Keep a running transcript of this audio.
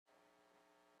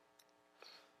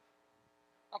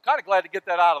I'm kind of glad to get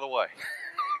that out of the way.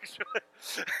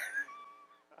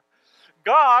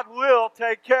 God will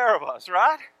take care of us,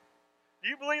 right? Do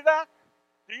you believe that?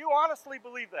 Do you honestly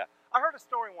believe that? I heard a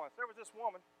story once. There was this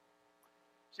woman.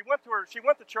 She went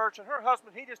to church, and her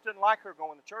husband, he just didn't like her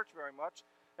going to church very much.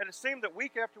 And it seemed that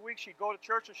week after week she'd go to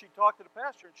church and she'd talk to the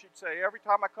pastor, and she'd say, every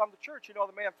time I come to church, the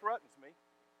man threatens me.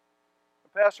 The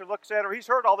pastor looks at her. He's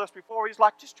heard all this before. He's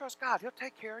like, just trust God. He'll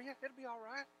take care of you. It'll be all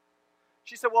right.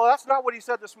 She said, well, that's not what he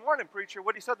said this morning, preacher.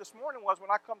 What he said this morning was,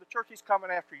 when I come to church, he's coming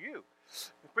after you.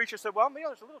 The preacher said, well,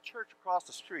 there's a little church across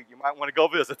the street. You might want to go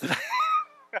visit today.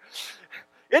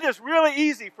 It is really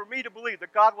easy for me to believe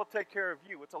that God will take care of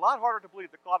you. It's a lot harder to believe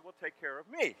that God will take care of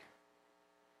me,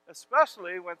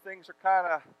 especially when things are kind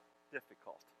of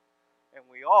difficult. And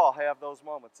we all have those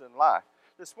moments in life.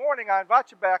 This morning, I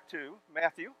invite you back to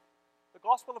Matthew, the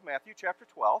Gospel of Matthew, chapter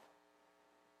 12.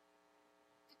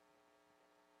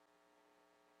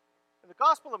 And the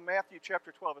Gospel of Matthew,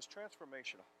 chapter 12, is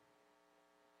transformational.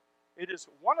 It is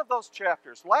one of those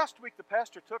chapters. Last week, the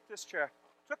pastor took this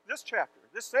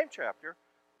same chapter,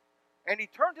 and he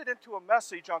turned it into a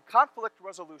message on conflict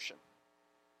resolution.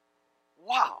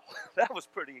 Wow, that was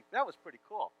pretty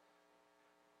cool.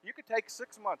 You could take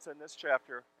 6 months in this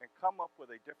chapter and come up with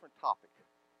a different topic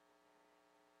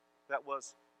that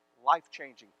was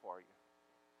life-changing for you.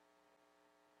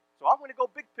 So I'm going to go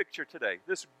big picture today.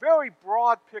 This very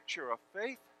broad picture of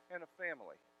faith and a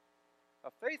family.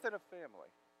 A faith and a family.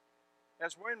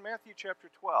 As we're in Matthew chapter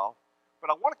 12.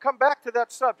 But I want to come back to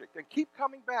that subject and keep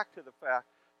coming back to the fact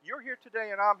you're here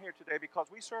today and I'm here today because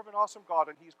we serve an awesome God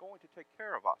and He's going to take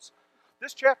care of us.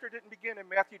 This chapter didn't begin in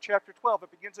Matthew chapter 12.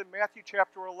 It begins in Matthew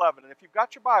chapter 11. And if you've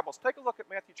got your Bibles, take a look at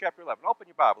Matthew chapter 11. Open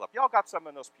your Bible up. Y'all got some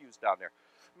in those pews down there.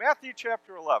 Matthew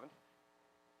chapter 11.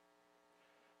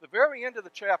 The very end of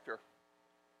the chapter,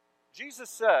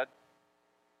 Jesus said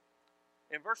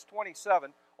in verse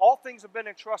 27, all things have been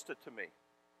entrusted to me.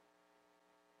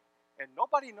 And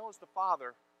nobody knows the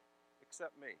Father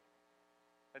except me.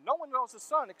 And no one knows the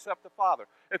Son except the Father.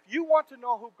 If you want to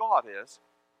know who God is,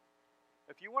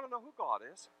 I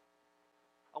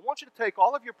want you to take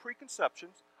all of your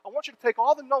preconceptions. I want you to take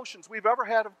all the notions we've ever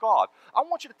had of God. I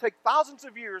want you to take thousands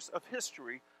of years of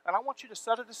history, and I want you to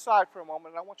set it aside for a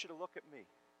moment, and I want you to look at me.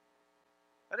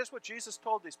 That is what Jesus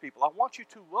told these people. I want you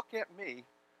to look at me,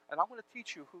 and I'm going to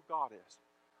teach you who God is.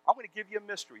 I'm going to give you a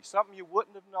mystery, something you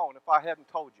wouldn't have known if I hadn't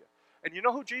told you. And you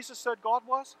know who Jesus said God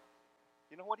was?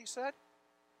 You know what he said?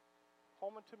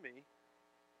 Come unto me,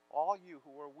 all you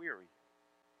who are weary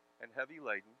and heavy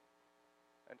laden,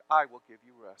 and I will give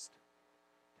you rest.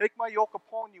 Take my yoke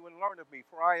upon you and learn of me,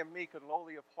 for I am meek and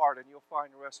lowly of heart, and you'll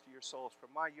find rest to your souls. For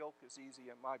my yoke is easy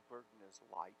and my burden is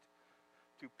light.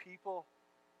 To people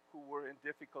who were in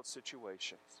difficult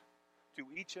situations, to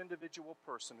each individual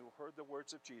person who heard the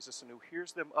words of Jesus and who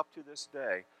hears them up to this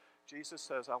day, Jesus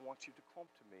says, I want you to come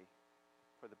to me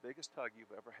for the biggest hug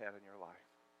you've ever had in your life.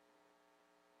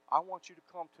 I want you to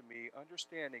come to me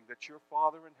understanding that your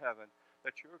Father in heaven,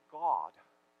 that your God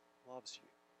loves you.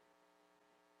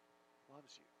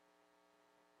 Loves you.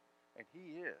 And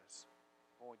He is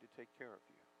going to take care of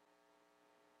you.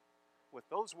 With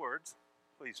those words,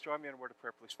 please join me in a word of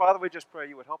prayer, please. Father, we just pray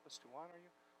you would help us to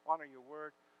honor your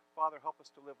word. Father, help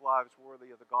us to live lives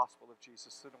worthy of the gospel of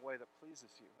Jesus in a way that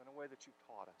pleases you, in a way that you've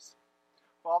taught us.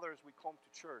 Father, as we come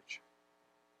to church,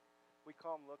 we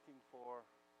come looking for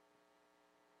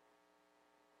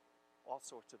all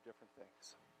sorts of different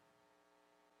things.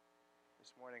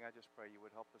 This morning, I just pray you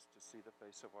would help us to see the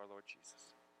face of our Lord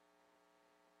Jesus.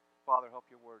 Father, help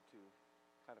your word to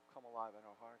kind of come alive in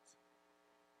our hearts.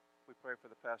 We pray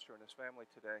for the pastor and his family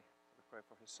today. We pray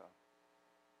for his son.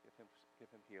 Give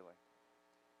him healing.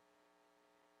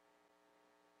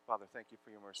 Father, thank you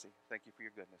for your mercy. Thank you for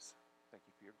your goodness. Thank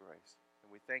you for your grace. And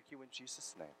we thank you in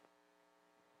Jesus' name.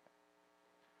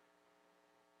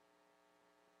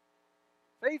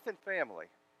 Faith and family.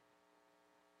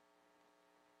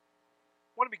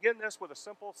 I want to begin this with a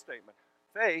simple statement.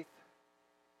 Faith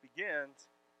begins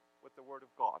with the Word of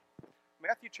God.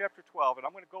 Matthew chapter 12, and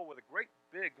I'm going to go with a great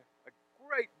big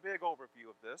overview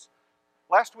of this.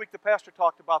 Last week the pastor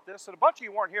talked about this, and a bunch of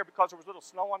you weren't here because there was a little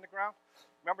snow on the ground.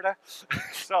 Remember that?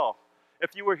 So,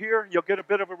 if you were here, you'll get a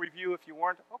bit of a review. If you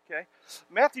weren't, okay.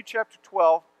 Matthew chapter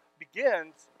 12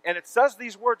 begins, and it says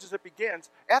these words as it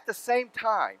begins, at the same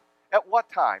time. At what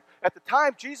time? At the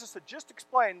time Jesus had just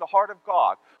explained the heart of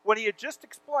God. When he had just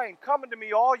explained, come unto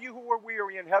me all you who are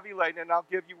weary and heavy laden, and I'll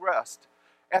give you rest.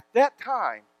 At that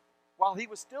time, while he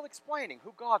was still explaining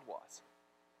who God was.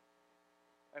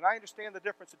 And I understand the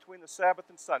difference between the Sabbath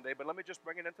and Sunday, but let me just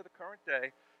bring it into the current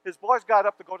day. His boys got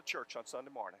up to go to church on Sunday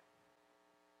morning.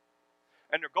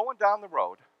 And they're going down the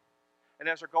road. And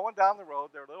as they're going down the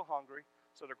road, they're a little hungry,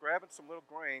 so they're grabbing some little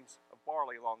grains of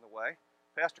barley along the way.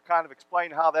 Pastor kind of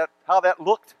explained how that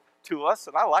looked to us,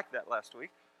 and I liked that last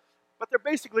week. But they're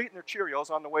basically eating their Cheerios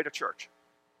on the way to church.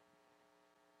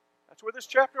 That's where this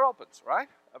chapter opens, right?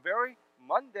 A very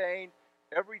mundane,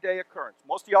 everyday occurrence.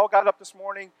 Most of y'all got up this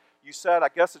morning. You said, I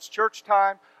guess it's church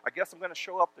time. I guess I'm going to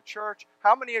show up to church.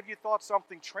 How many of you thought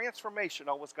something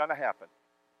transformational was going to happen?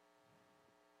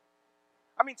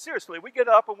 I mean, seriously, we get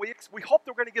up and we hope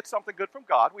that we're going to get something good from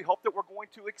God. We hope that we're going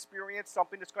to experience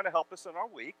something that's going to help us in our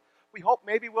week. We hope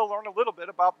maybe we'll learn a little bit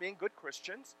about being good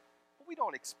Christians. But we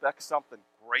don't expect something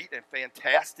great and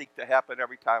fantastic to happen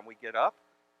every time we get up.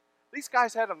 These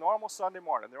guys had a normal Sunday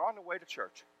morning. They're on their way to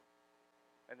church,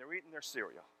 and they're eating their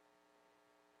cereal.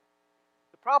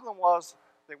 The problem was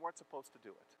they weren't supposed to do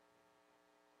it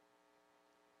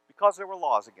because there were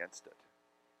laws against it.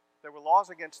 There were laws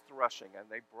against threshing, and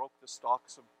they broke the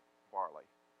stalks of barley.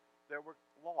 There were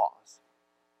laws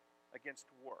against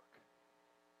work,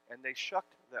 and they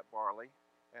shucked that barley,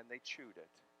 and they chewed it.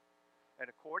 And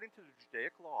according to the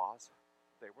Judaic laws,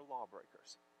 they were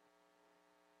lawbreakers.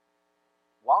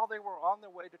 While they were on their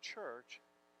way to church,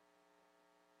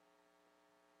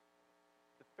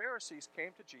 the Pharisees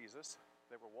came to Jesus.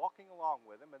 They were walking along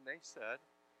with him, and they said,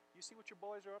 "You see what your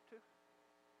boys are up to?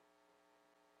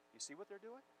 You see what they're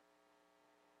doing?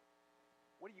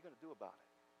 What are you going to do about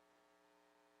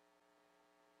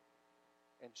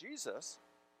it?" And Jesus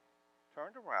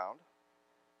turned around,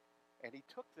 and he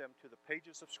took them to the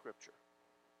pages of Scripture.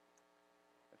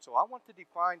 And so I want to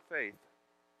define faith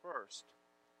first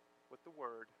with the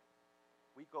word.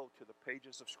 We go to the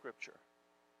pages of Scripture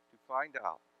to find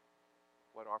out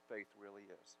what our faith really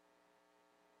is.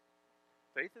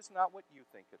 Faith is not what you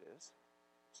think it is.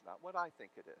 It's not what I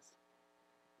think it is.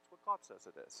 It's what God says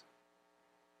it is.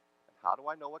 And how do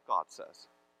I know what God says?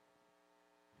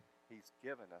 He's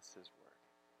given us his word.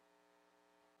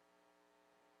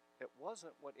 It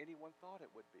wasn't what anyone thought it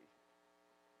would be.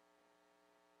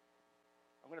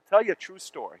 I'm going to tell you a true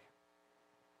story.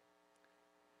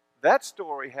 That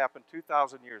story happened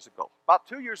 2,000 years ago. About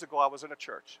 2 years ago, I was in a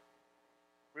church.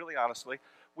 Really honestly.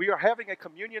 We are having a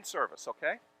communion service,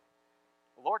 okay?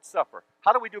 The Lord's Supper.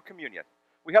 How do we do communion?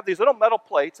 We have these little metal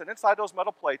plates, and inside those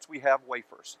metal plates, we have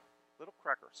wafers. Little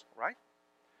crackers, right?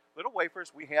 Little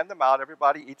wafers. We hand them out.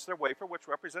 Everybody eats their wafer, which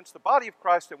represents the body of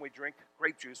Christ, and we drink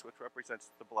grape juice, which represents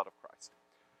the blood of Christ.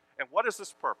 And what is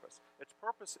this purpose? Its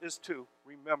purpose is to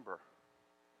remember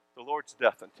the Lord's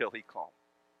death until he comes,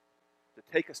 to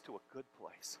take us to a good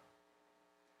place.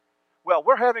 Well,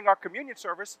 we're having our communion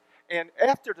service, and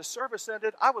after the service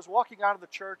ended, I was walking out of the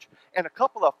church, and a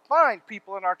couple of fine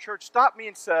people in our church stopped me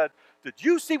and said, "Did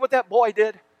you see what that boy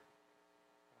did?"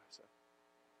 I said,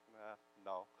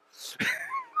 no.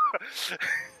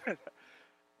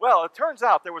 Well, it turns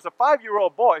out there was a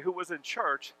 5-year-old boy who was in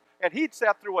church, and he'd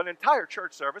sat through an entire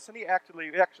church service, and he actually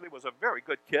was a very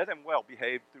good kid and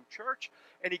well-behaved through church.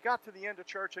 And he got to the end of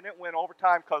church, and it went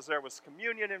overtime because there was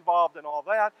communion involved and all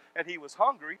that, and he was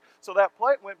hungry. So that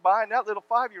plate went by, and that little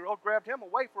 5-year-old grabbed him a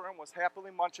wafer and was happily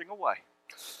munching away.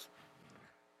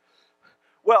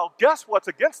 Well, guess what's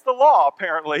against the law,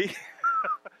 apparently,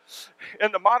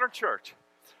 in the modern church?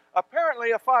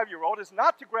 Apparently, a 5-year-old is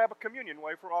not to grab a communion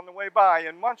wafer on the way by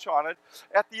and munch on it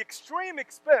at the extreme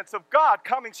expense of God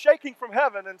coming shaking from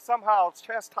heaven and somehow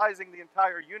chastising the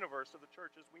entire universe of the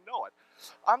church as we know it.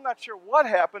 I'm not sure what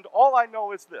happened. All I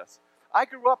know is this. I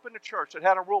grew up in a church that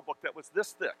had a rule book that was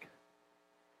this thick.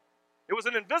 It was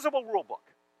an invisible rule book.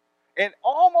 And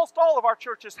almost all of our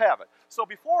churches have it. So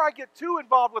before I get too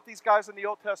involved with these guys in the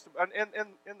Old Testament,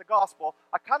 in the gospel,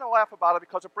 I kind of laugh about it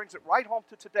because it brings it right home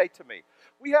to today to me.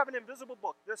 We have an invisible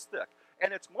book this thick,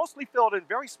 and it's mostly filled in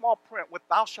very small print with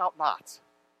 "thou shalt nots."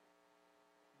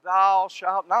 Thou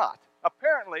shalt not.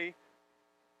 Apparently,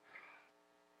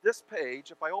 this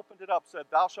page, if I opened it up, said,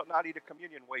 "Thou shalt not eat a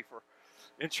communion wafer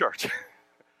in church."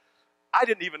 I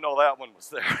didn't even know that one was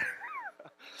there.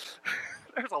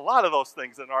 There's a lot of those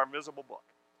things in our invisible book.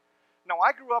 Now,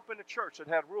 I grew up in a church that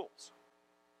had rules,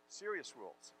 serious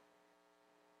rules.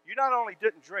 You not only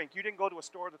didn't drink, you didn't go to a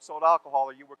store that sold alcohol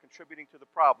or you were contributing to the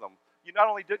problem. You not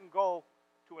only didn't go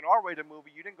to an R-rated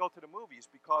movie, you didn't go to the movies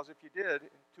because if you did,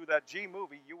 to that G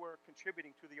movie, you were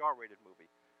contributing to the R-rated movie.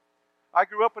 I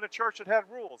grew up in a church that had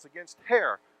rules against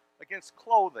hair, against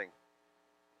clothing.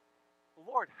 The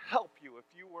Lord help you if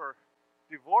you were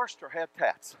divorced or had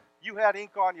tats. You had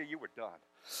ink on you, you were done.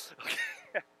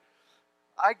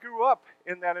 I grew up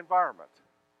in that environment.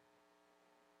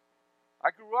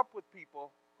 I grew up with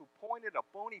people who pointed a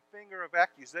bony finger of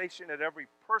accusation at every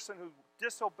person who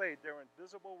disobeyed their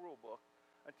invisible rule book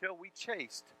until we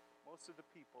chased most of the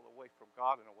people away from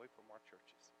God and away from our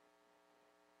churches.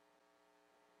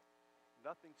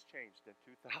 Nothing's changed in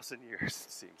 2,000 years,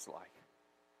 it seems like.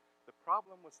 The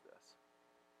problem was this.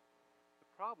 The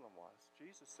problem was,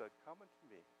 Jesus said, "Come unto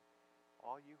me,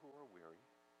 all you who are weary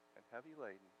and heavy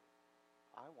laden,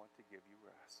 I want to give you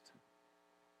rest."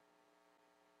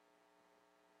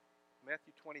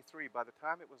 Matthew 23, by the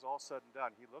time it was all said and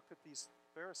done, he looked at these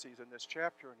Pharisees in this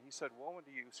chapter and he said, "Woe unto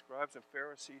you, scribes and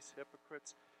Pharisees,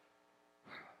 hypocrites."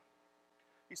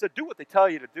 He said, "Do what they tell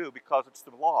you to do because it's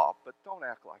the law, but don't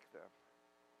act like them.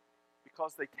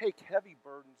 Because they take heavy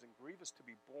burdens and grievous to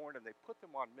be borne, and they put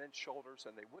them on men's shoulders,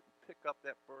 and they wouldn't pick up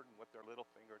that burden with their little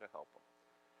finger to help them."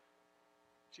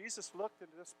 Jesus looked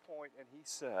at this point and he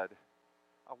said,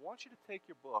 "I want you to take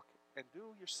your book and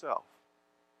do yourself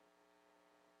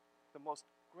the most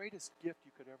greatest gift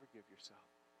you could ever give yourself.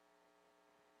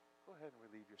 Go ahead and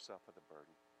relieve yourself of the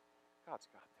burden. God's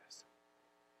got this.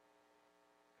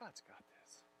 God's got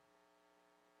this."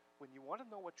 When you want to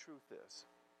know what truth is,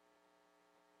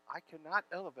 I cannot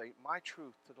elevate my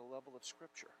truth to the level of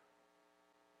Scripture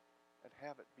and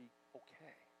have it be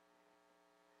okay.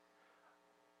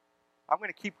 I'm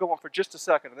going to keep going for just a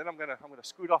second, and then I'm going to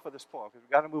scoot off of this point because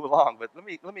we've got to move along. But let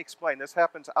me explain. This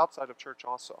happens outside of church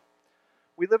also.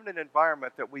 We live in an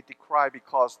environment that we decry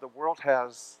because the world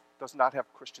does not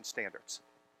have Christian standards.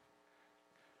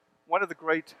 One of the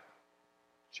great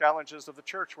challenges of the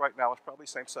church right now is probably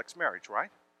same-sex marriage,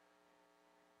 right?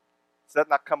 Does that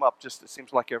not come up just, it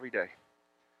seems like, every day?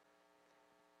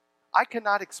 I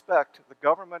cannot expect the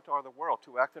government or the world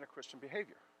to act in a Christian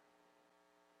behavior.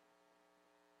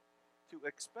 To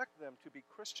expect them to be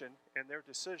Christian in their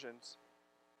decisions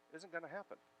isn't going to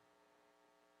happen.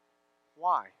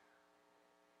 Why?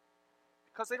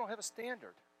 Because they don't have a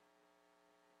standard.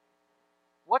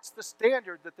 What's the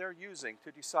standard that they're using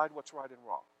to decide what's right and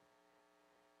wrong?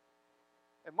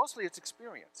 And mostly it's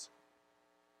experience.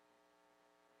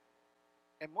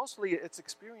 And mostly it's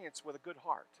experience with a good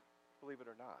heart, believe it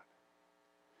or not.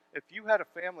 If you had a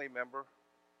family member,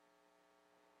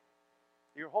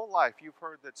 your whole life you've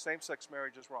heard that same-sex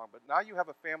marriage is wrong, but now you have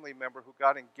a family member who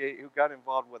got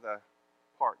involved with a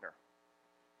partner.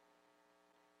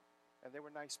 And they were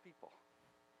nice people.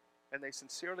 And they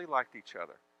sincerely liked each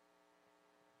other.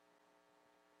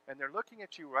 And they're looking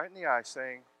at you right in the eye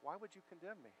saying, "Why would you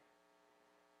condemn me?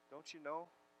 Don't you know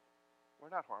we're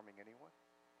not harming anyone?"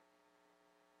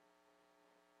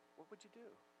 What would you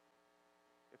do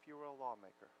if you were a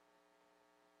lawmaker?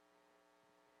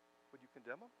 Would you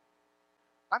condemn them?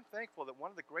 I'm thankful that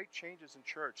one of the great changes in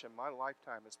church in my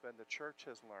lifetime has been the church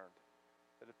has learned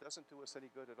that it doesn't do us any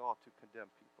good at all to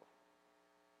condemn people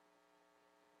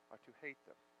or to hate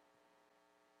them.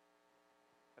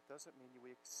 That doesn't mean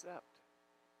we accept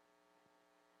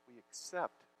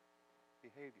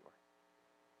behavior.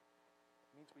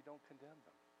 It means we don't condemn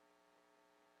them.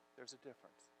 There's a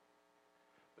difference.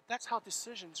 But that's how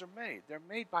decisions are made. They're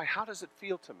made by, how does it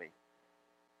feel to me?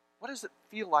 What does it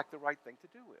feel like the right thing to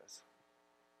do is?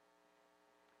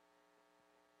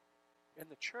 In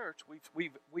the church,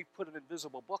 we've put an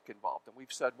invisible book involved, and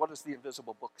we've said, what does the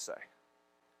invisible book say?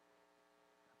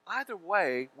 Either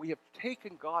way, we have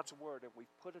taken God's word and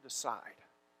we've put it aside.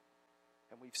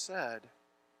 And we've said,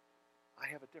 I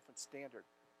have a different standard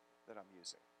that I'm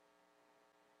using.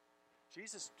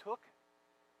 Jesus took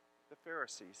the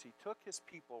Pharisees, he took his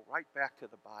people right back to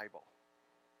the Bible.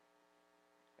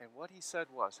 And what he said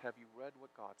was, have you read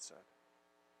what God said?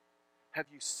 Have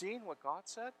you seen what God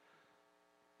said?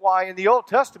 Why, in the Old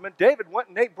Testament, David went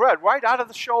and ate bread right out of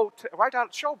the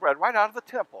showbread, right out of the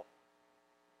temple.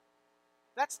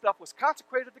 That stuff was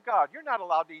consecrated to God. You're not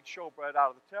allowed to eat showbread out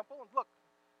of the temple. And look,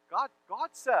 God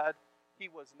said he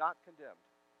was not condemned.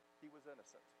 He was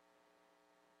innocent.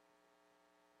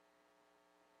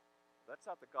 That's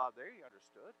not the God they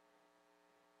understood.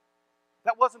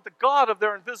 That wasn't the God of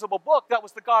their invisible book. That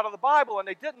was the God of the Bible, and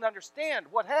they didn't understand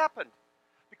what happened.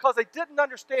 Because they didn't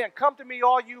understand, come to me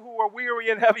all you who are weary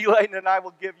and heavy laden, and I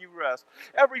will give you rest.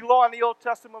 Every law in the Old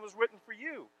Testament was written for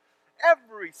you.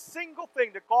 Every single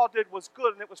thing that God did was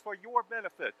good, and it was for your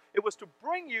benefit. It was to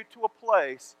bring you to a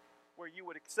place where you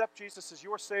would accept Jesus as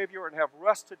your Savior and have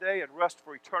rest today and rest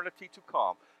for eternity to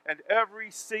come. And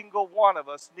every single one of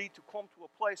us need to come to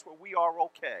a place where we are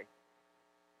okay.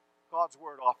 God's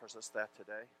Word offers us that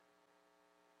today.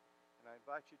 And I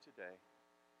invite you today,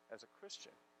 as a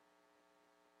Christian,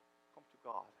 come to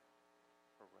God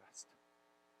for rest.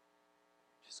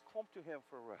 Just come to Him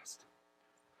for rest.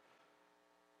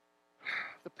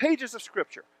 The pages of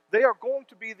Scripture, they are going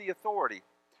to be the authority.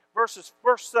 Verse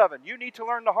 7, you need to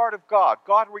learn the heart of God.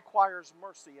 God requires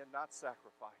mercy and not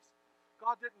sacrifice.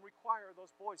 God didn't require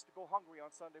those boys to go hungry on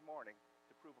Sunday morning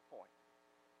to prove a point.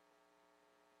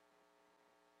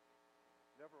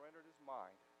 Never entered his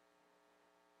mind.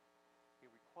 He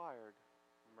required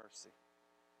mercy.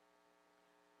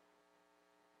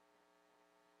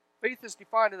 Faith is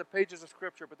defined in the pages of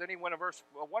Scripture, but then he went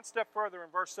one step further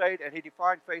in verse 8, and he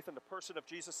defined faith in the person of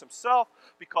Jesus himself,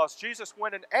 because Jesus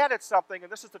went and added something,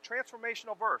 and this is the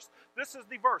transformational verse. This is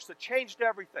the verse that changed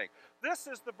everything. This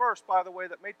is the verse, by the way,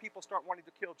 that made people start wanting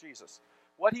to kill Jesus.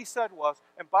 What he said was,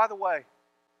 and by the way,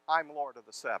 I'm Lord of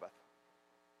the Sabbath.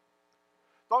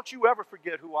 Don't you ever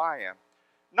forget who I am.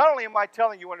 Not only am I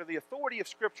telling you under the authority of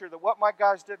Scripture that what my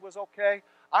guys did was okay,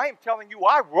 I am telling you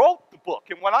I wrote the book.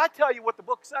 And when I tell you what the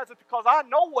book says, it's because I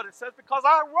know what it says, because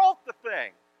I wrote the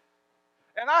thing.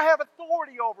 And I have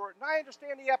authority over it, and I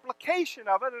understand the application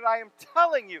of it, and I am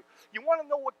telling you, you want to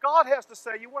know what God has to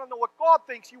say, you want to know what God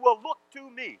thinks, you will look to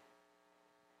me.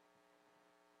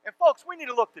 And folks, we need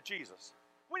to look to Jesus.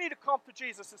 We need to come to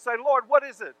Jesus and say, Lord, what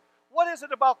is it? What is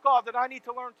it about God that I need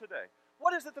to learn today?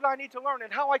 What is it that I need to learn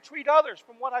in how I treat others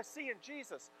from what I see in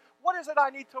Jesus? What is it I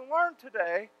need to learn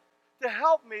today to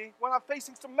help me when I'm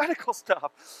facing some medical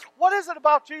stuff? What is it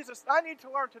about Jesus I need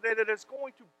to learn today that is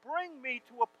going to bring me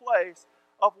to a place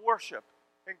of worship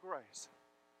and grace?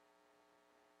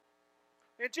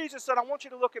 And Jesus said, I want you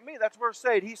to look at me. That's verse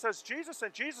 8. He says, Jesus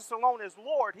and Jesus alone is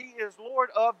Lord. He is Lord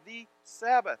of the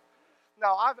Sabbath.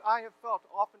 Now, I have felt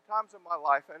oftentimes in my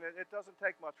life, and it doesn't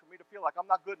take much for me to feel like I'm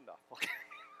not good enough. Okay?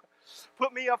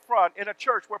 Put me up front in a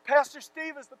church where Pastor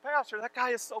Steve is the pastor. That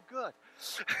guy is so good.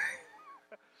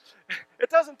 It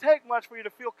doesn't take much for you to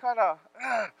feel kind of,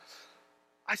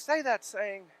 I say that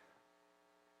saying,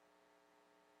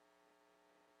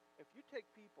 if you take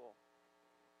people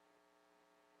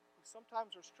who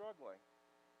sometimes are struggling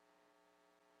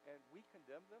and we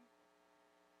condemn them,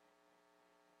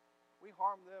 we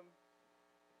harm them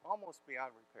almost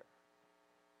beyond repair.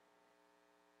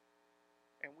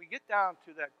 And we get down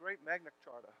to that great Magna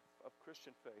Carta of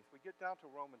Christian faith. We get down to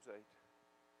Romans 8.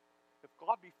 If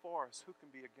God be for us, who can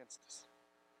be against us?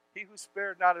 He who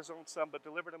spared not his own son, but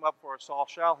delivered him up for us all,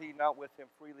 shall he not with him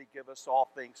freely give us all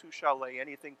things? Who shall lay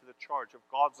anything to the charge of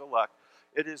God's elect?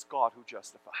 It is God who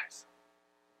justifies.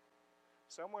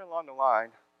 Somewhere along the line,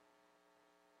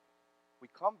 we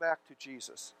come back to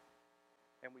Jesus,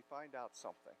 and we find out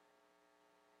something.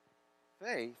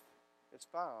 Faith is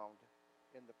found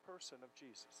in the person of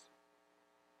Jesus.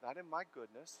 Not in my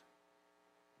goodness,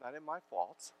 not in my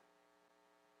faults,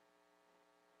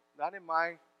 not in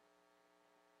my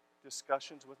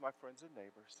discussions with my friends and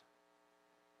neighbors.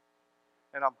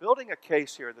 And I'm building a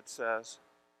case here that says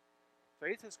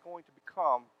faith is going to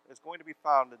be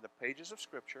found in the pages of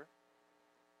Scripture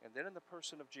and then in the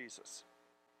person of Jesus.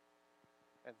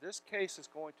 And this case is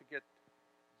going to get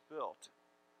built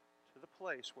to the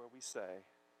place where we say,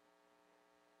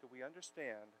 do we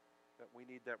understand that we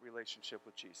need that relationship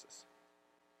with Jesus?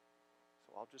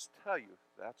 So I'll just tell you,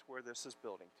 that's where this is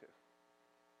building to.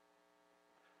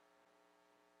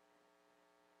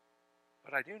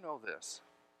 But I do know this.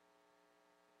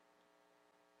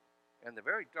 In the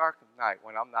very dark of night,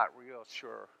 when I'm not real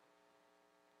sure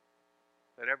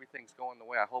that everything's going the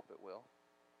way I hope it will,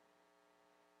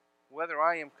 whether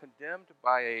I am condemned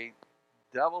by a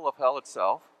devil of hell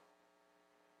itself,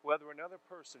 whether another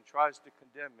person tries to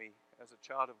condemn me as a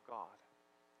child of God,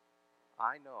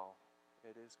 I know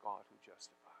it is God who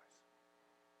justifies,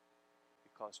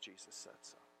 because Jesus said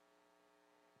so.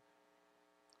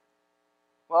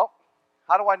 Well,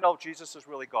 how do I know Jesus is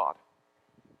really God?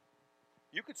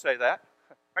 You could say that.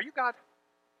 Are you God?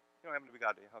 You don't happen to be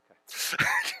God, do you? Okay.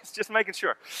 Just making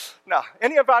sure. Now,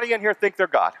 anybody in here think they're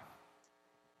God?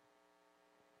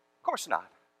 Of course not.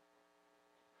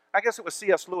 I guess it was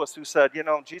C.S. Lewis who said,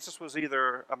 Jesus was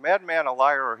either a madman, a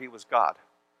liar, or he was God.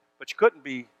 But you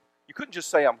couldn't just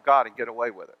say I'm God and get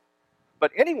away with it.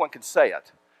 But anyone can say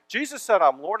it. Jesus said,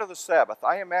 I'm Lord of the Sabbath.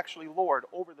 I am actually Lord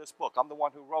over this book. I'm the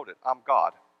one who wrote it. I'm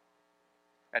God.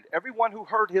 And everyone who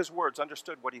heard his words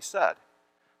understood what he said.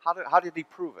 How did he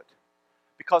prove it?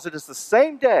 Because it is the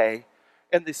same day,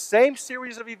 in the same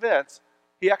series of events,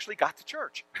 he actually got to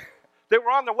church. They were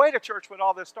on their way to church when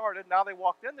all this started. Now they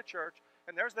walked in the church,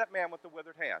 and there's that man with the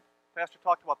withered hand. Pastor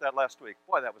talked about that last week.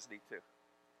 Boy, that was neat too.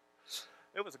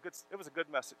 It was a good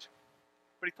message.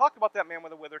 But he talked about that man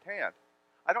with a withered hand.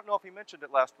 I don't know if he mentioned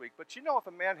it last week, but if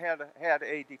a man had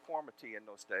a deformity in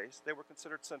those days, they were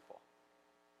considered sinful.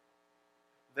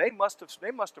 They must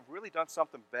have really done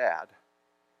something bad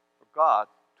for God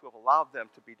to have allowed them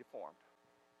to be deformed.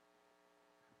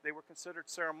 They were considered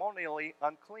ceremonially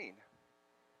unclean.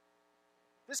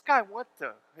 This guy went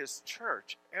to his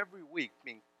church every week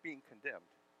being condemned.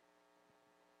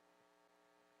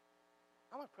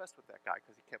 I'm impressed with that guy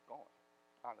because he kept going,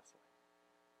 honestly.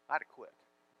 I'd have quit.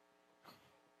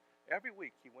 Every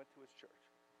week he went to his church.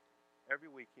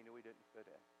 Every week he knew he didn't fit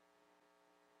in.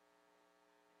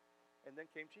 And then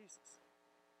came Jesus,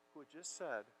 who had just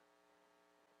said,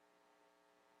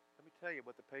 let me tell you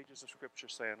what the pages of Scripture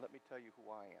say, and let me tell you who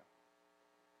I am.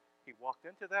 He walked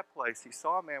into that place. He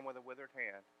saw a man with a withered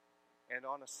hand. And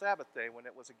on a Sabbath day, when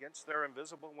it was against their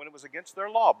when it was against their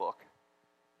law book,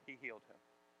 he healed him.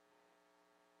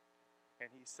 And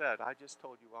he said, I just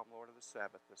told you I'm Lord of the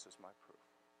Sabbath. This is my proof.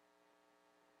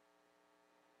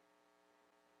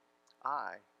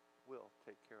 I will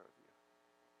take care of you.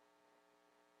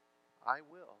 I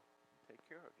will take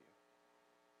care of you.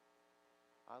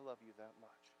 I love you that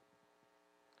much.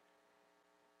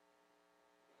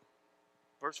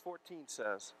 Verse 14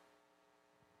 says,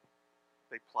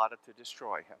 they plotted to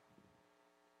destroy him.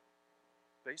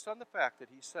 Based on the fact that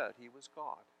he said he was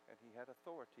God and he had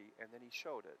authority, and then he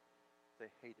showed it, they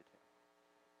hated him.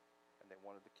 And they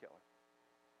wanted to kill him.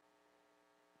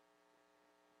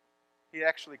 He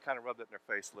actually kind of rubbed it in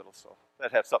their face a little, so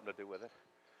that had something to do with it.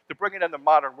 To bring it in the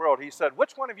modern world, he said,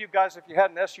 which one of you guys, if you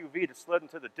had an SUV that slid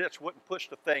into the ditch, wouldn't push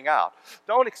the thing out?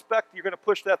 Don't expect you're going to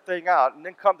push that thing out and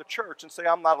then come to church and say,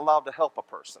 I'm not allowed to help a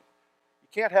person. You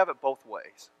can't have it both ways.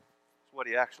 That's what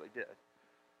he actually did.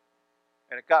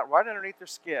 And it got right underneath their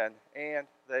skin, and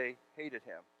they hated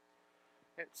him.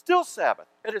 And it's still Sabbath.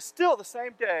 It is still the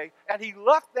same day, and he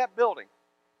left that building,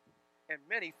 and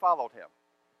many followed him.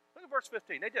 Look at verse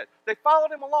 15. They did. They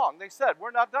followed him along. They said,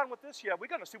 we're not done with this yet. We're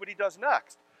going to see what he does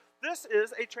next. This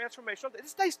is a transformation.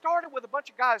 This day started with a bunch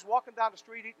of guys walking down the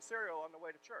street eating cereal on the way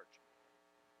to church.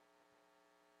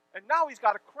 And now he's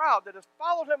got a crowd that has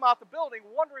followed him out the building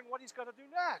wondering what he's going to do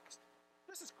next.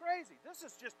 This is crazy. This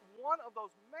is just one of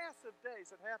those massive days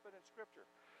that happen in Scripture.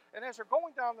 And as they're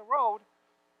going down the road,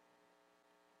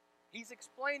 he's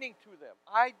explaining to them,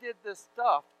 I did this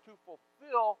stuff to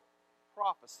fulfill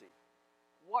prophecy.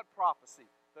 What prophecy?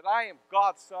 That I am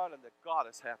God's son and that God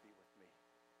is happy with me.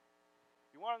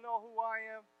 You want to know who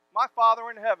I am? My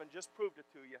Father in heaven just proved it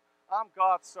to you. I'm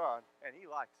God's son, and he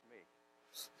likes me.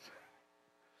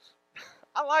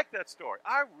 I like that story.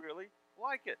 I really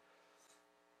like it.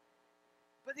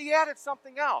 But he added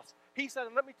something else. He said,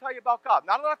 and let me tell you about God.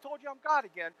 Now that I've told you I'm God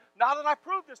again, now that I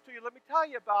proved this to you, let me tell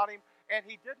you about him. And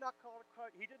he did not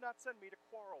send me to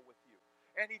quarrel with you.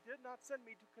 And he did not send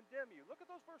me to condemn you. Look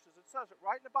at those verses. It says it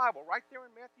right in the Bible, right there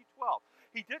in Matthew 12.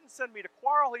 He didn't send me to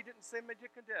quarrel. He didn't send me to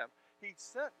condemn. He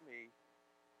sent me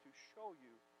to show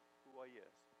you who he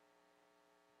is.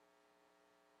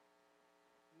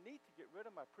 I need to get rid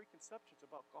of my preconceptions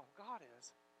about who God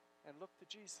is and look to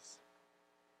Jesus.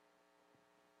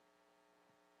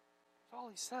 That's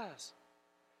all he says.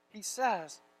 He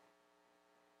says,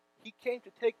 he came to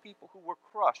take people who were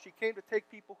crushed. He came to take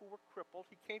people who were crippled.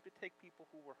 He came to take people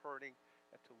who were hurting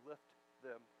and to lift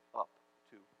them up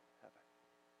to heaven.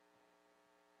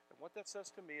 And what that says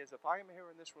to me is if I am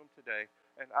here in this room today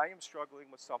and I am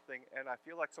struggling with something and I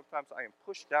feel like sometimes I am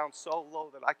pushed down so low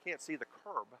that I can't see the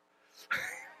curb,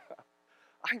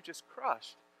 I'm just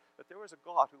crushed that there is a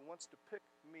God who wants to pick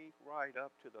me right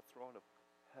up to the throne of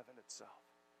heaven itself.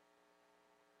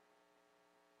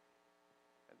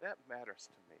 And that matters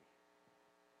to me.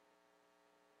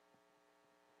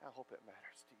 I hope it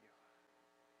matters to you.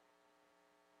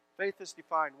 Faith is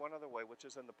defined one other way, which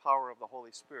is in the power of the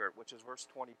Holy Spirit, which is verse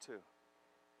 22.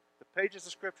 The pages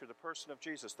of Scripture, the person of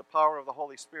Jesus, the power of the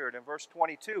Holy Spirit. In verse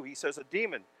 22, he says a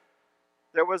demon.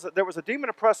 There was a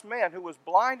demon-oppressed man who was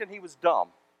blind and he was dumb.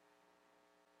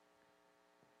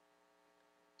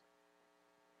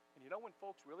 And you know when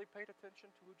folks really paid attention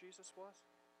to who Jesus was?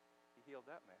 He healed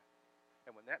that man.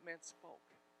 And when that man spoke,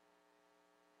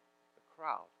 the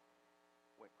crowd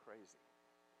went crazy.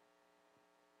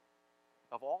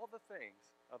 Of all the things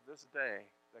of this day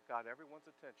that got everyone's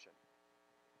attention,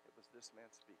 it was this man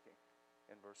speaking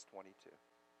in verse 22.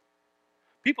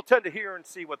 People tend to hear and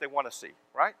see what they want to see,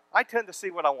 right? I tend to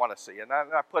see what I want to see, and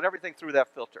I put everything through that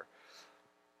filter.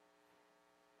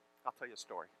 I'll tell you a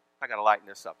story. I got to lighten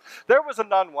this up. There was a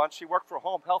nun once. She worked for a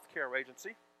home health care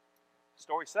agency. The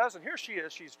story says, and here she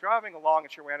is. She's driving along,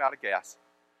 and she ran out of gas.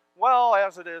 Well,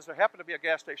 as it is, there happened to be a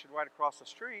gas station right across the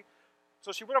street.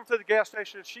 So she went over to the gas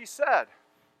station and she said,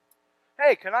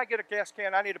 hey, can I get a gas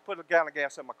can? I need to put a gallon of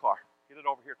gas in my car. Get it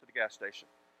over here to the gas station.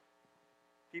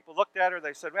 People looked at her.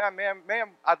 They said, ma'am,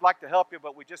 I'd like to help you,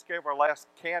 but we just gave our last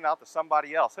can out to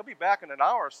somebody else. He'll be back in an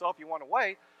hour or so if you want to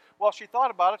wait. Well, she thought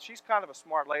about it. She's kind of a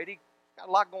smart lady. Got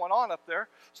a lot going on up there.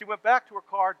 She went back to her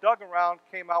car, dug around,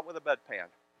 came out with a bedpan.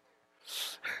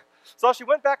 So she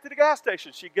went back to the gas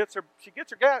station. She gets her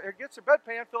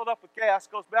bedpan filled up with gas,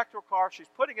 goes back to her car. She's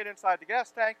putting it inside the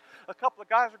gas tank. A couple of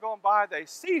guys are going by. They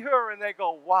see her and they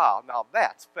go, "Wow, now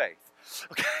that's faith."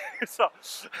 Okay, so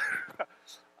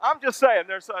I'm just saying,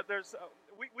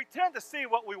 we tend to see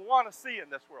what we want to see in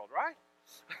this world, right?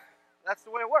 That's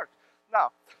the way it works.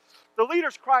 Now, the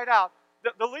leaders cried out.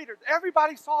 The leaders,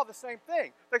 everybody saw the same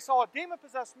thing. They saw a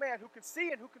demon-possessed man who could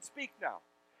see and who could speak now.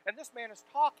 And this man is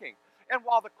talking. And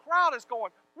while the crowd is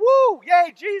going, "Woo,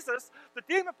 yay, Jesus," the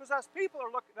demon-possessed people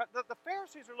are looking, the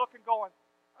Pharisees are looking going,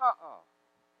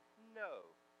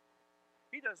 no.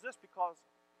 He does this because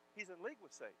he's in league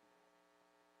with Satan.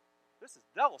 This is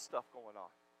devil stuff going on.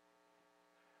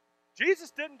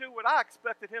 Jesus didn't do what I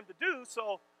expected him to do,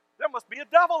 so there must be a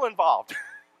devil involved.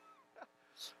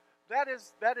 That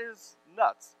is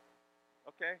nuts.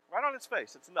 Okay? Right on its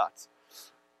face, it's nuts.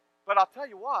 But I'll tell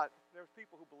you what, there's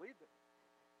people who believed it.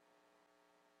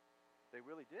 They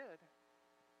really did.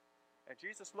 And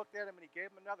Jesus looked at him and he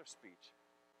gave him another speech.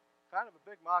 Kind of a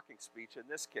big mocking speech in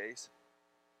this case.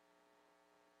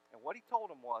 And what he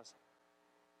told him was,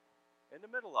 in the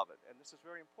middle of it, and this is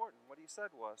very important, what he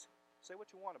said was, "Say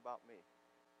what you want about me.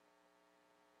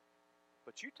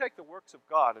 But you take the works of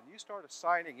God and you start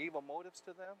assigning evil motives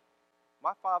to them,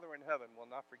 my Father in heaven will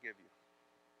not forgive you.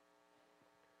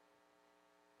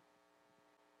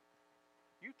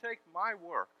 You take my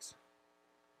works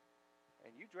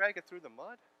and you drag it through the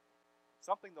mud,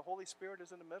 something the Holy Spirit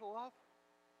is in the middle of,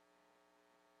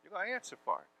 you're going to answer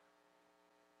for it.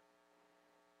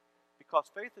 Because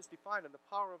faith is defined in the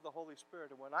power of the Holy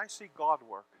Spirit, and when I see God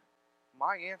work,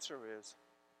 my answer is,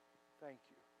 thank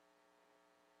you.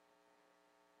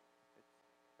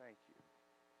 Thank you.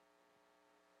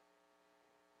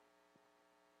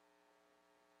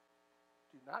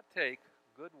 Do not take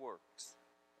good works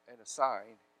and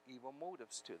assign evil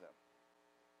motives to them.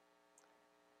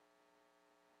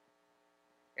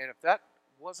 And if that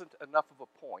wasn't enough of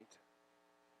a point,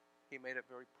 he made it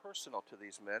very personal to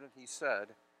these men, and he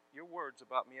said, "Your words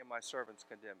about me and my servants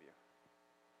condemn you.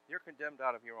 You're condemned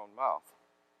out of your own mouth.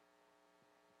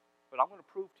 But I'm going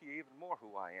to prove to you even more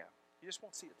who I am. You just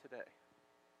won't see it today."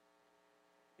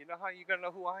 You know how you're going to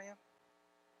know who I am?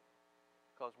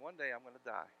 Because one day I'm going to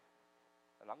die.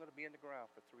 And I'm going to be in the ground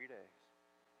for 3 days.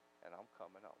 And I'm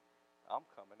coming out. I'm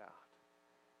coming out.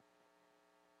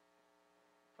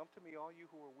 "Come to me, all you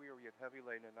who are weary and heavy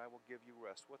laden, and I will give you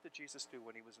rest." What did Jesus do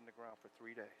when he was in the ground for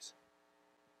 3 days?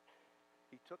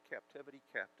 He took captivity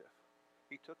captive.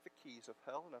 He took the keys of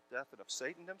hell and of death and of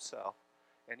Satan himself,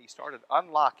 and he started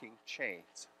unlocking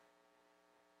chains.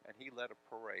 And he led a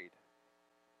parade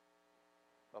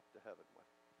up to heaven with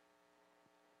him.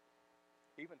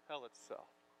 Even hell itself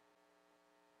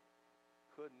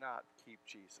could not keep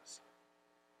Jesus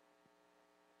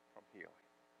from healing.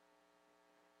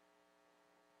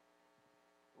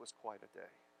 It was quite a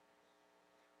day.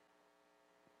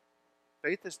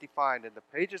 Faith is defined in the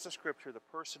pages of Scripture, the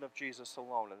person of Jesus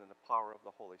alone, and in the power of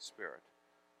the Holy Spirit.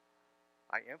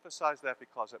 I emphasize that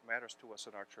because it matters to us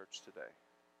in our church today.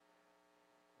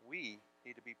 We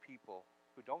need to be people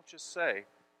who don't just say,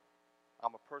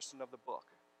 "I'm a person of the book,"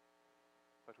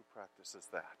 but who practices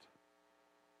that.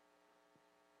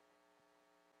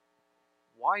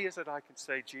 Why is it I can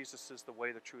say Jesus is the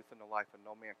way, the truth, and the life, and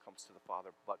no man comes to the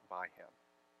Father but by him?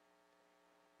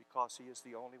 Because he is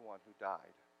the only one who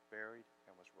died, buried,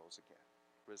 and was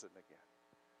risen again.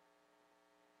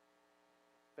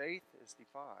 Faith is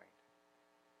defined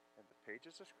in the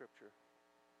pages of Scripture,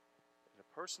 in the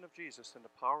person of Jesus, and the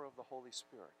power of the Holy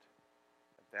Spirit.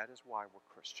 And that is why we're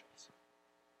Christians.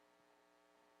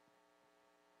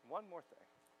 One more thing.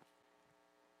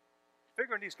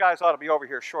 Figuring these guys ought to be over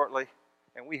here shortly,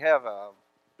 and we have a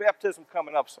baptism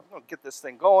coming up, so I'm going to get this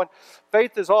thing going.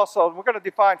 Faith is also, we're going to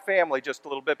define family just a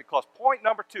little bit, because point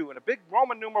number 2, and a big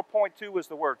Roman numeral point 2 is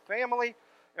the word family,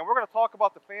 and we're going to talk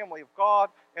about the family of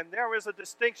God, and there is a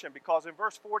distinction, because in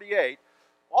verse 48,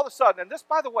 all of a sudden, and this,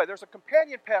 by the way, there's a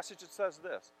companion passage that says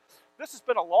this. This has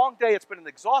been a long day, it's been an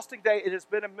exhausting day, it has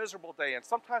been a miserable day, and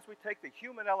sometimes we take the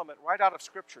human element right out of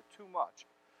Scripture too much.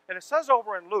 And it says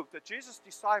over in Luke that Jesus'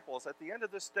 disciples at the end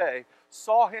of this day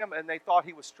saw him and they thought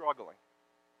he was struggling.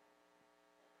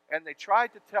 And they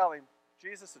tried to tell him,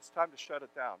 "Jesus, it's time to shut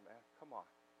it down, man. Come on,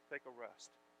 take a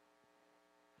rest."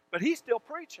 But he's still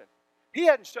preaching. He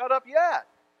hadn't shut up yet.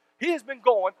 He has been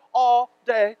going all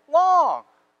day long.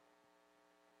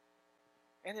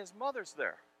 And his mother's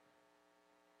there.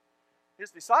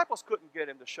 His disciples couldn't get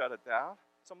him to shut it down,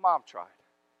 so Mom tried.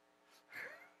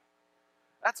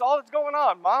 That's all that's going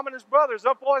on. Mom and his brothers,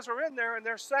 those boys are in there, and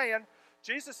they're saying,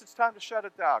 Jesus, it's time to shut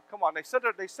it down. Come on.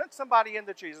 They sent somebody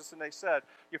into Jesus and they said,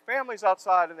 your family's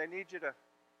outside and they need you to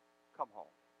come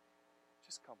home.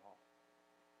 Just come home.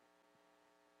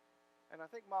 And I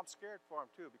think Mom's scared for him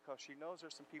too, because she knows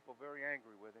there's some people very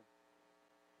angry with him.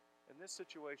 And this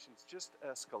situation's just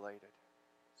escalated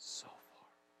so far.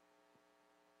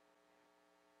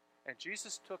 And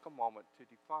Jesus took a moment to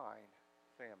define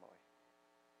family.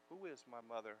 Who is my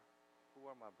mother? Who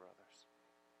are my brothers?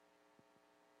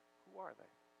 Who are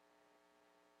they?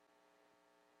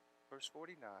 Verse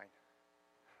 49,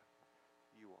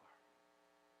 you are.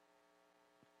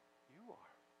 You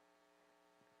are.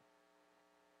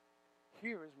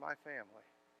 Here is my family,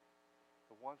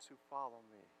 the ones who follow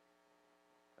me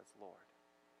as Lord.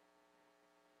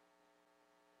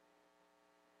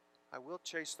 I will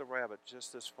chase the rabbit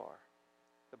just this far.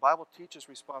 The Bible teaches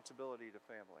responsibility to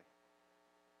family,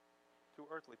 to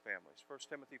earthly families. 1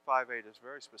 Timothy 5:8 is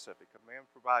very specific. A man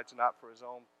provides not for his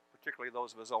own, particularly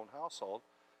those of his own household.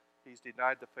 He's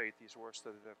denied the faith. He's worse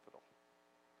than an infidel.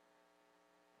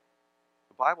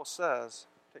 The Bible says,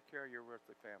 take care of your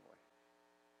earthly family.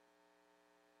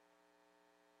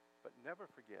 But never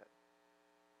forget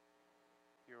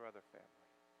your other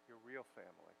family, your real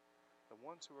family, the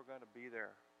ones who are going to be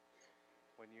there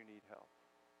when you need help,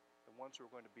 the ones who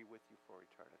are going to be with you for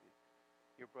eternity,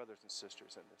 your brothers and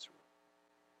sisters in this room.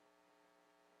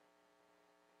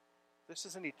 This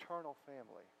is an eternal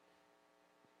family.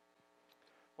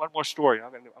 One more story. I'm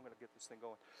going to get this thing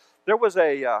going. There was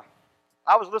I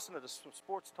was listening to some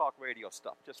sports talk radio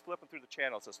stuff, just flipping through the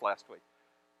channels this last week.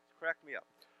 It cracked me up.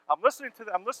 I'm listening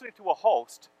to a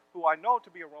host who I know to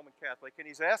be a Roman Catholic, and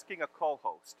he's asking a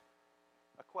co-host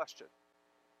a question.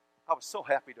 I was so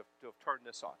happy to have turned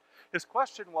this on. His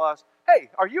question was, hey,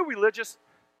 are you religious?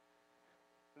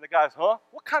 And the guy's, huh?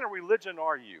 What kind of religion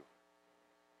are you?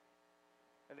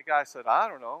 And the guy said, I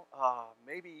don't know,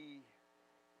 maybe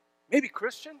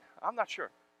Christian? I'm not sure.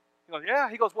 He goes, yeah.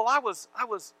 He goes, well, I was,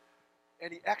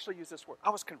 and he actually used this word, I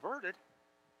was converted.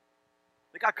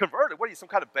 They got converted. What are you, some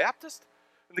kind of Baptist?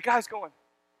 And the guy's going,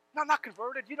 no, not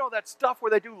converted. You know that stuff where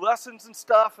they do lessons and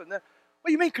stuff. And then,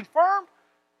 what, you mean confirmed?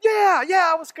 Yeah,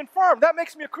 I was confirmed. That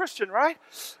makes me a Christian, right?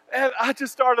 And I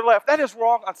just started to laugh. That is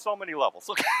wrong on so many levels.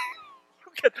 Okay,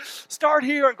 you can start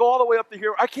here and go all the way up to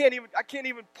here. I can't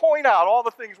even point out all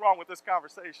the things wrong with this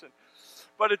conversation.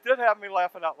 But it did have me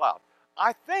laughing out loud.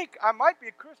 I think I might be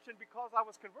a Christian because I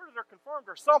was converted or confirmed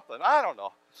or something. I don't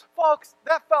know. Folks,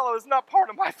 that fellow is not part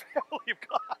of my family of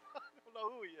God. I don't know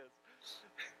who he is.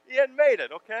 He hadn't made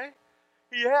it, okay?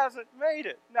 He hasn't made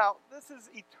it. Now, this is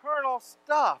eternal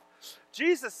stuff.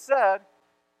 Jesus said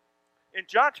in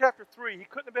John chapter 3, he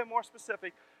couldn't have been more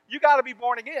specific, you got to be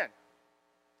born again.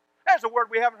 There's a word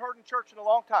we haven't heard in church in a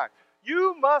long time.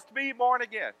 You must be born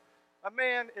again. A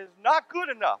man is not good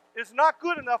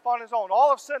enough on his own. All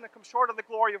have sinned and come short of the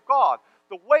glory of God.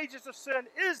 The wages of sin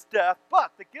is death,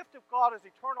 but the gift of God is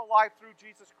eternal life through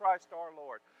Jesus Christ our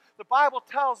Lord. The Bible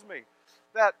tells me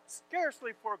that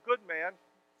scarcely for a good man,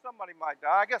 somebody might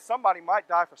die. I guess somebody might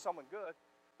die for someone good.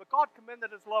 But God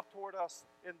commended his love toward us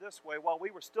in this way. While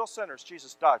we were still sinners,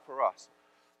 Jesus died for us.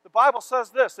 The Bible says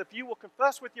this, if you will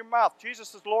confess with your mouth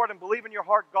Jesus is Lord and believe in your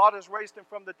heart God has raised him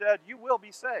from the dead, you will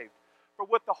be saved. For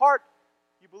with the heart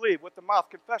you believe, with the mouth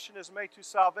confession is made to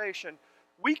salvation.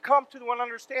 We come to an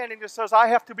understanding that says I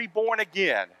have to be born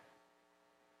again.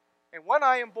 And when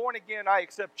I am born again, I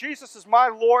accept Jesus as my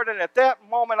Lord, and at that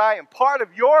moment I am part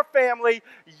of your family.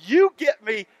 You get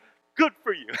me, good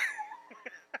for you.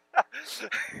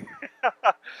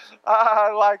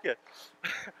 I like it.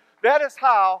 That is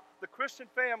how the Christian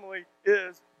family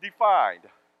is defined.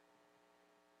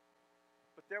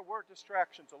 But there were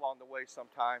distractions along the way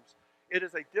sometimes. It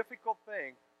is a difficult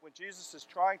thing when Jesus is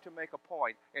trying to make a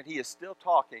point and he is still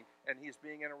talking and he is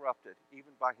being interrupted,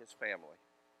 even by his family,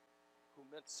 who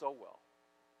meant so well.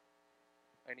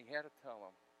 And he had to tell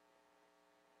them,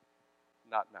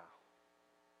 not now.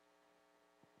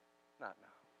 Not now.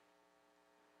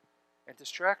 And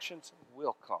distractions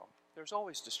will come. There's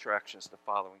always distractions to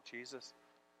following Jesus.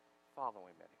 Follow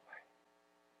him anyway.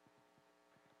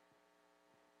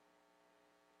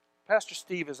 Pastor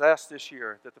Steve has asked this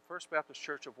year that the First Baptist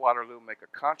Church of Waterloo make a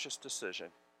conscious decision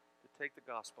to take the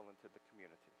gospel into the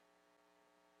community.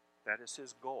 That is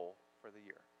his goal for the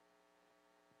year.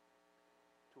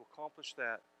 To accomplish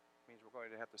that means we're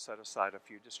going to have to set aside a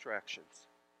few distractions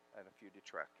and a few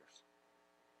detractors.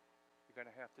 You're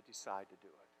going to have to decide to do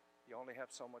it. You only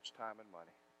have so much time and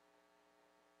money.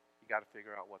 You got to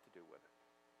figure out what to do with it.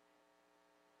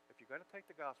 If you're going to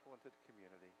take the gospel into the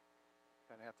community,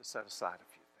 you're going to have to set aside a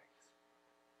few things.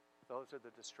 Those are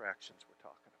the distractions we're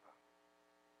talking about.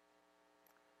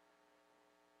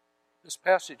 This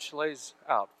passage lays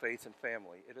out faith and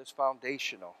family. It is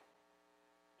foundational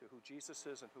to who Jesus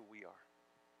is and who we are.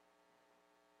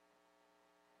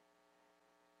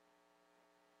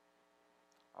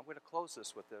 I'm going to close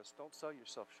this with this. Don't sell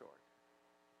yourself short.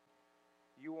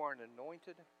 You are an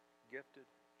anointed, gifted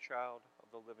child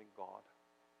of the living God.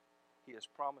 He has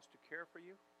promised to care for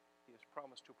you. He has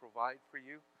promised to provide for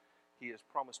you. He has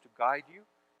promised to guide you.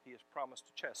 He has promised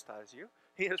to chastise you.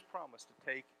 He has promised to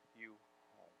take you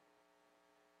home.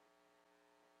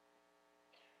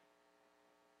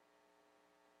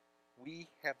 We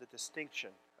have the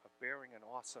distinction of bearing an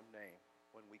awesome name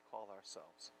when we call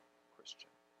ourselves Christian.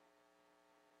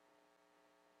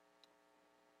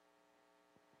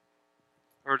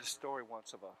 I heard a story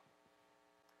once of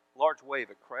a large wave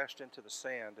that crashed into the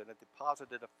sand and it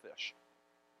deposited a fish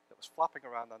that was flopping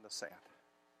around on the sand.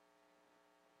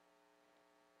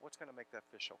 What's going to make that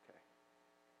fish okay?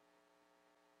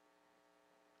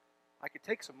 I could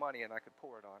take some money and I could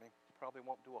pour it on him. Probably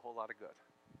won't do a whole lot of good.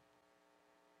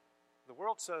 The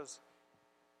world says,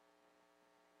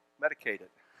 medicate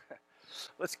it.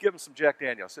 Let's give him some Jack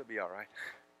Daniels. He'll be all right.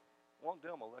 Won't do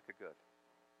him a lick of good.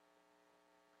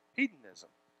 Hedonism.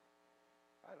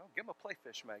 I don't know, give him a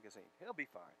Playfish magazine. He'll be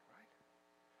fine, right?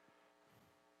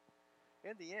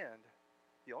 In the end,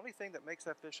 the only thing that makes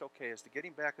that fish okay is to get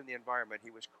him back in the environment he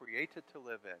was created to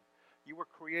live in. You were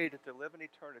created to live in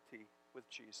eternity with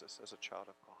Jesus as a child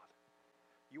of God.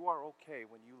 You are okay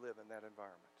when you live in that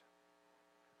environment.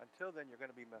 Until then, you're going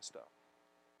to be messed up.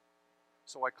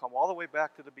 So I come all the way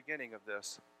back to the beginning of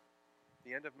this,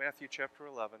 the end of Matthew chapter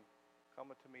 11. Come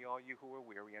unto me, all you who are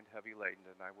weary and heavy laden,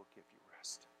 and I will give you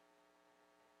rest.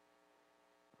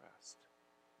 Rest.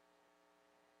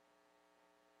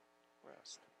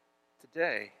 Rest.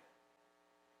 Today,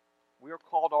 we are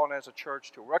called on as a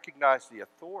church to recognize the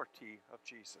authority of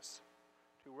Jesus,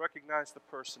 to recognize the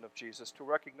person of Jesus, to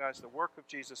recognize the work of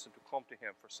Jesus, and to come to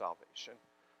him for salvation.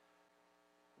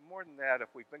 More than that, if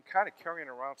we've been kind of carrying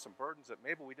around some burdens that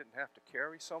maybe we didn't have to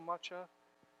carry so much of,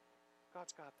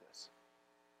 God's got this.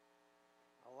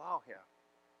 Allow him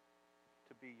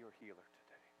to be your healer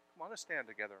today. Come on, let's stand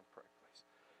together and pray, please.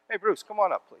 Hey, Bruce, come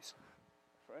on up, please,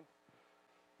 my friend.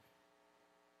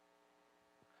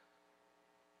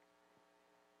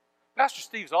 Pastor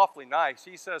Steve's awfully nice.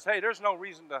 He says, hey, there's no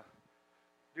reason to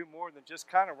do more than just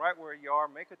kind of right where you are,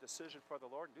 make a decision for the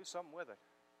Lord, and do something with it.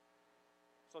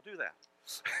 So do that.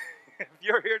 If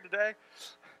you're here today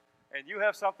and you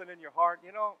have something in your heart,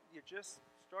 you're just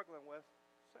struggling with,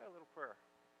 say a little prayer.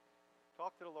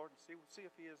 Talk to the Lord and see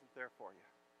if he isn't there for you.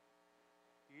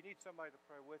 You need somebody to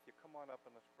pray with you, come on up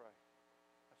and let's pray.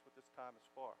 That's what this time is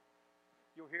for.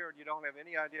 You're here and you don't have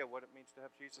any idea what it means to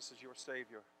have Jesus as your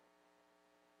Savior.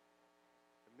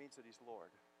 It means that he's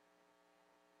Lord.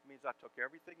 It means I took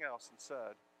everything else and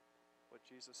said what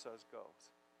Jesus says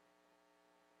goes.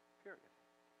 Period.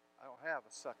 I don't have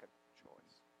a second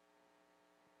choice.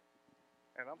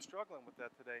 And I'm struggling with that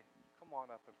today. Come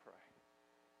on up and pray.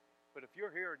 But if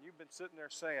you're here and you've been sitting there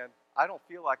saying, I don't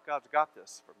feel like God's got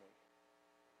this for me.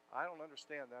 I don't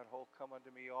understand that whole come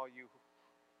unto me, all you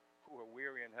who are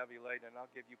weary and heavy laden, and I'll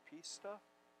give you peace stuff.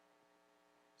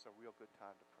 It's a real good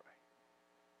time to pray.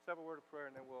 Let's have a word of prayer,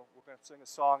 and then we're going to sing a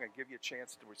song and give you a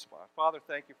chance to respond. Father,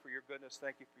 thank you for your goodness.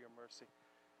 Thank you for your mercy.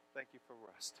 Thank you for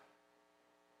rest.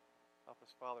 Help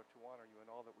us, Father, to honor you in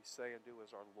all that we say and do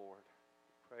as our Lord.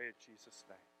 We pray in Jesus'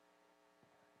 name.